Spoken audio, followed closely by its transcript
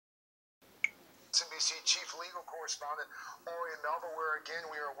NBC chief legal correspondent, Ari and Melba, where again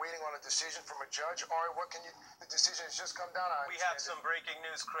we are waiting on a decision from a judge. Ari, the decision has just come down. We have some breaking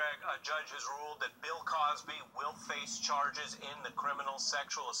news, Craig. A judge has ruled that Bill Cosby will face charges in the criminal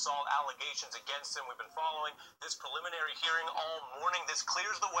sexual assault allegations against him. We've been following this preliminary hearing all morning. This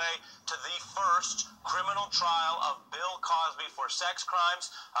clears the way to the first criminal trial of Bill Cosby for sex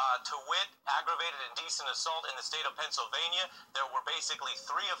crimes, to wit, aggravated indecent assault in the state of Pennsylvania. There were basically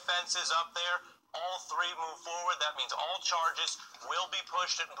 3 offenses up there. All 3 move forward. That means all charges will be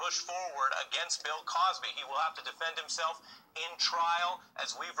pushed forward against Bill Cosby. He will have to defend himself in trial.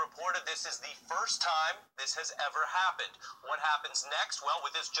 As we've reported, this is the first time this has ever happened. What happens next? Well,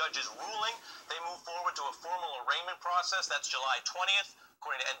 with this judge's ruling, they move forward to a formal arraignment process. That's July 20th.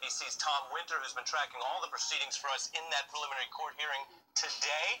 According to NBC's Tom Winter, who's been tracking all the proceedings for us in that preliminary court hearing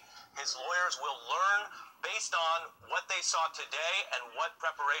today, his lawyers will learn, based on what they saw today and what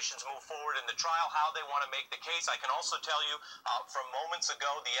preparations move forward in the trial, how they want to make the case. I can also tell you from moments ago,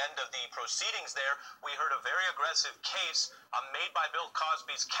 the end of the proceedings there, we heard a very aggressive case made by Bill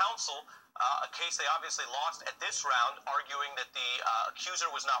Cosby's counsel, a case they obviously lost at this round, arguing that the accuser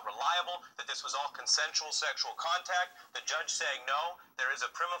was not reliable, that this was all consensual sexual contact. The judge saying no, there is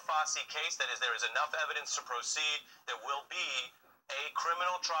a prima facie case, that is, there is enough evidence to proceed. There will be a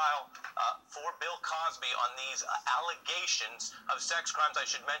criminal trial for Bill Cosby on these allegations of sex crimes. I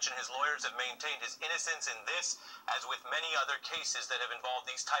should mention his lawyers have maintained his innocence in this, as with many other cases that have involved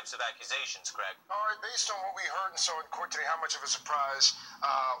these types of accusations, Craig. All right, based on what we heard and saw in court today, how much of a surprise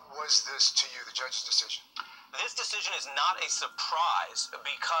was this to you, the judge's decision? This decision is not a surprise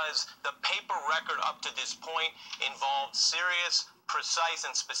because the paper record up to this point involved serious, precise,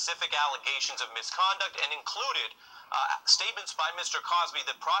 and specific allegations of misconduct and included statements by Mr. Cosby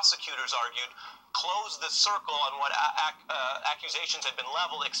that prosecutors argued closed the circle on what accusations had been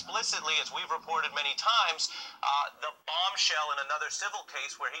leveled explicitly, as we've reported many times, the bombshell in another civil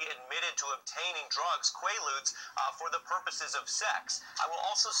case where he admitted to obtaining drugs, Quaaludes, for the purposes of sex. I will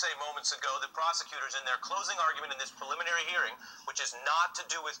also say moments ago that prosecutors in their closing argument in this preliminary hearing, which is not to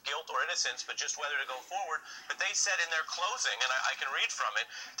do with guilt or innocence, but just whether to go forward, but they said in their closing, and I can read from it,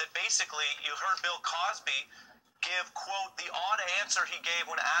 that basically you heard Bill Cosby give, quote, the odd answer he gave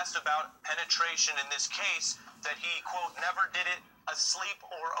when asked about penetration in this case, that he, quote, never did it asleep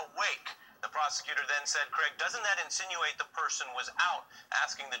or awake. The prosecutor then said, Craig, doesn't that insinuate the person was out?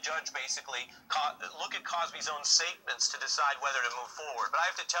 Asking the judge basically, look at Cosby's own statements to decide whether to move forward. But I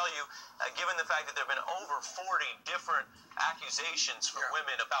have to tell you, given the fact that there have been over 40 different accusations from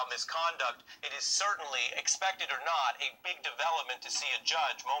women about misconduct, it is certainly, expected or not, a big development to see a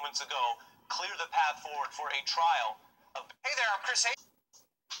judge moments ago clear the path forward for a trial of... Hey there, I'm Chris Hayes.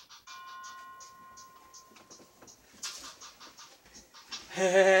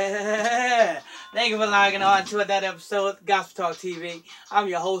 Thank you for logging on to another episode of Gospel Talk TV. I'm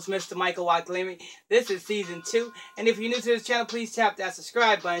your host, Mr. Michael Wakalimi. This is Season 2, and if you're new to this channel, please tap that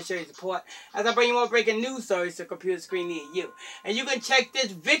subscribe button and show your support as I bring you more breaking news stories to a computer screen near you. And you can check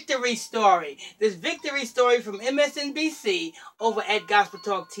this victory story from MSNBC over at Gospel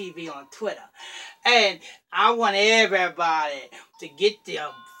Talk TV on Twitter. And I want everybody to get the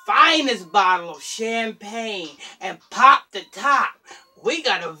finest bottle of champagne and pop the top. We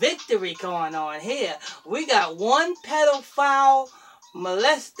got a victory going on here. We got one pedophile,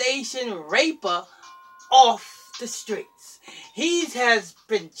 molestation, raper off the streets. He has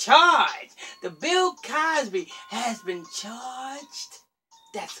been charged. The Bill Cosby has been charged.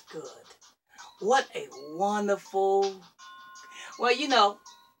 That's good. What a wonderful... Well, you know,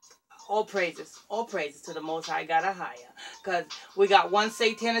 all praises to the Most High God higher. Because we got one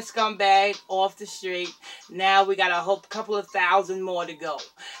satanic scumbag off the street. Now we got a couple of thousand more to go.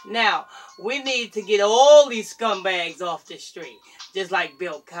 Now, we need to get all these scumbags off the street. Just like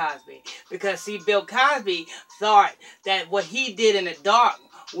Bill Cosby. Because, see, Bill Cosby thought that what he did in the dark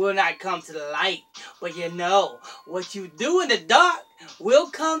will not come to the light. But you know, what you do in the dark will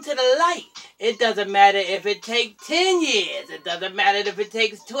come to the light. It doesn't matter if it takes 10 years. It doesn't matter if it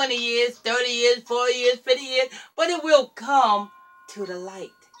takes 20 years, 30 years, 40 years, 50 years. But it will come to the light.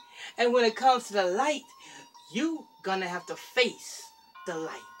 And when it comes to the light, you're going to have to face the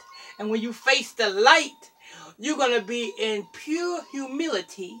light. And when you face the light, you're going to be in pure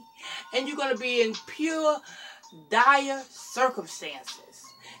humility. And you're going to be in pure, dire circumstances.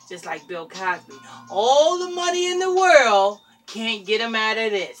 Just like Bill Cosby. All the money in the world can't get him out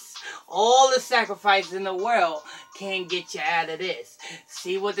of this. All the sacrifices in the world can't get you out of this.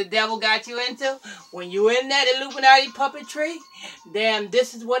 See what the devil got you into? When you're in that Illuminati puppetry, then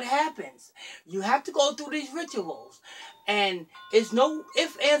this is what happens. You have to go through these rituals. And it's no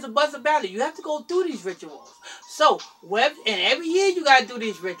ifs, ands, or buts about it. You have to go through these rituals. So, and every year you got to do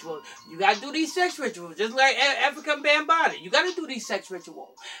these rituals. You got to do these sex rituals. Just like African Bambaataa. You got to do these sex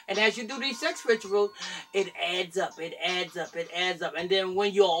rituals. And as you do these sex rituals, it adds up. It adds up. It adds up. And then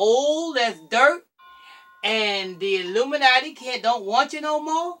when you're old as dirt, and the Illuminati don't want you no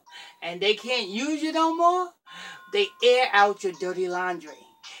more, and they can't use you no more, they air out your dirty laundry.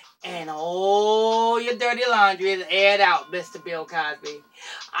 And all your dirty laundry is aired out, Mr. Bill Cosby.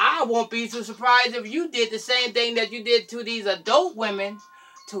 I won't be too surprised if you did the same thing that you did to these adult women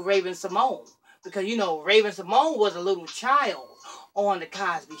to Raven Simone. Because, you know, Raven Simone was a little child on the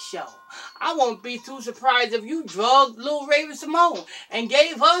Cosby Show. I won't be too surprised if you drugged little Raven Simone and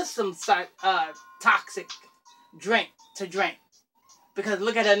gave her some toxic drink to drink. Because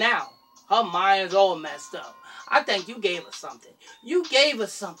look at her now. Her mind's all messed up. I think you gave us something. You gave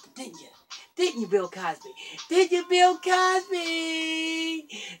us something, didn't you? Didn't you, Bill Cosby? Did you, Bill Cosby?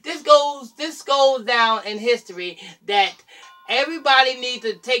 This goes down in history that everybody needs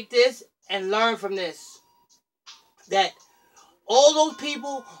to take this and learn from this. That all those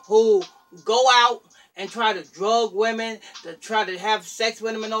people who go out and try to drug women, to try to have sex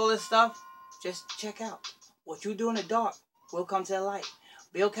with them and all this stuff, just check out. What you do in the dark will come to the light.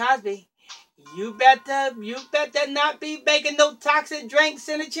 Bill Cosby, you better not be making no toxic drinks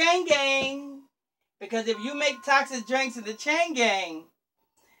in the chain gang. Because if you make toxic drinks in the chain gang,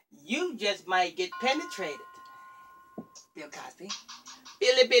 you just might get penetrated. Bill Cosby.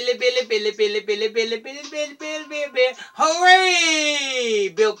 Billy, Billy, Billy, Billy, Billy, Billy, Billy, Billy, Billy, Billy, Billy, Billy. Hooray!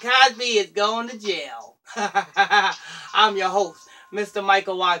 Bill Cosby is going to jail. I'm your host, Mr.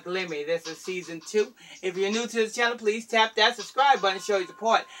 Michael Waklimi. This is season 2. If you're new to this channel, please tap that subscribe button to show your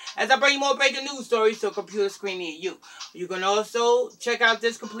support as I bring you more breaking news stories to a computer screen near you. You can also check out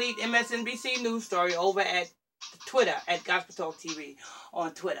this complete MSNBC news story over at Twitter, at Gospel Talk TV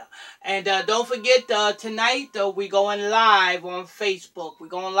on Twitter. And don't forget, tonight we're going live on Facebook. We're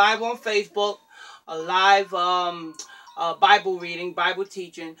going live on Facebook, a live Bible reading, Bible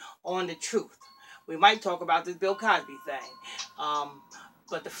teaching on the truth. We might talk about this Bill Cosby thing.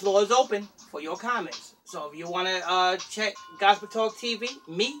 But the floor is open for your comments. So if you want to check Gospel Talk TV,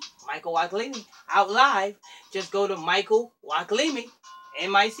 me, Michael Waklimi, out live, just go to Michael Waklimi,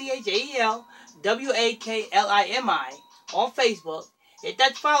 MICHAEL WAKLIMI on Facebook. Hit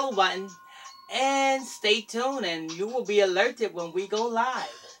that follow button and stay tuned, and you will be alerted when we go live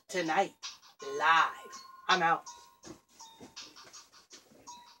tonight. Live. I'm out.